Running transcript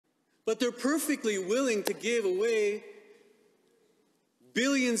but they're perfectly willing to give away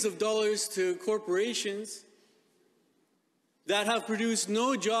billions of dollars to corporations that have produced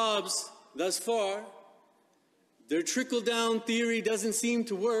no jobs thus far. Their trickle-down theory doesn't seem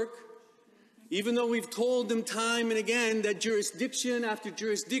to work, even though we've told them time and again that jurisdiction after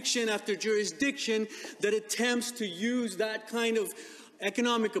jurisdiction after jurisdiction that attempts to use that kind of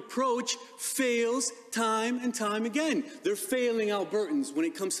economic approach fails time and time again. They're failing Albertans when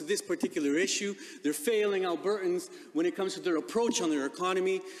it comes to this particular issue. They're failing Albertans when it comes to their approach on their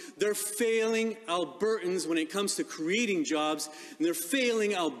economy. They're failing Albertans when it comes to creating jobs. And they're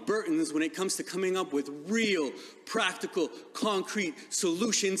failing Albertans when it comes to coming up with real, practical, concrete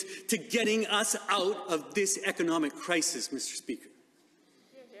solutions to getting us out of this economic crisis, Mr. Speaker.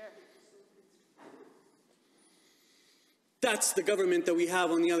 That's the government that we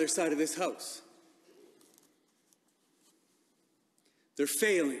have on the other side of this House. They're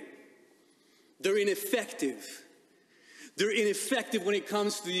failing. They're ineffective. They're ineffective when it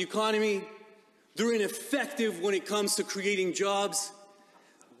comes to the economy. They're ineffective when it comes to creating jobs.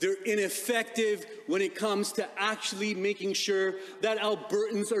 They're ineffective when it comes to actually making sure that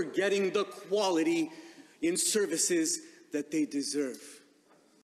Albertans are getting the quality in services that they deserve.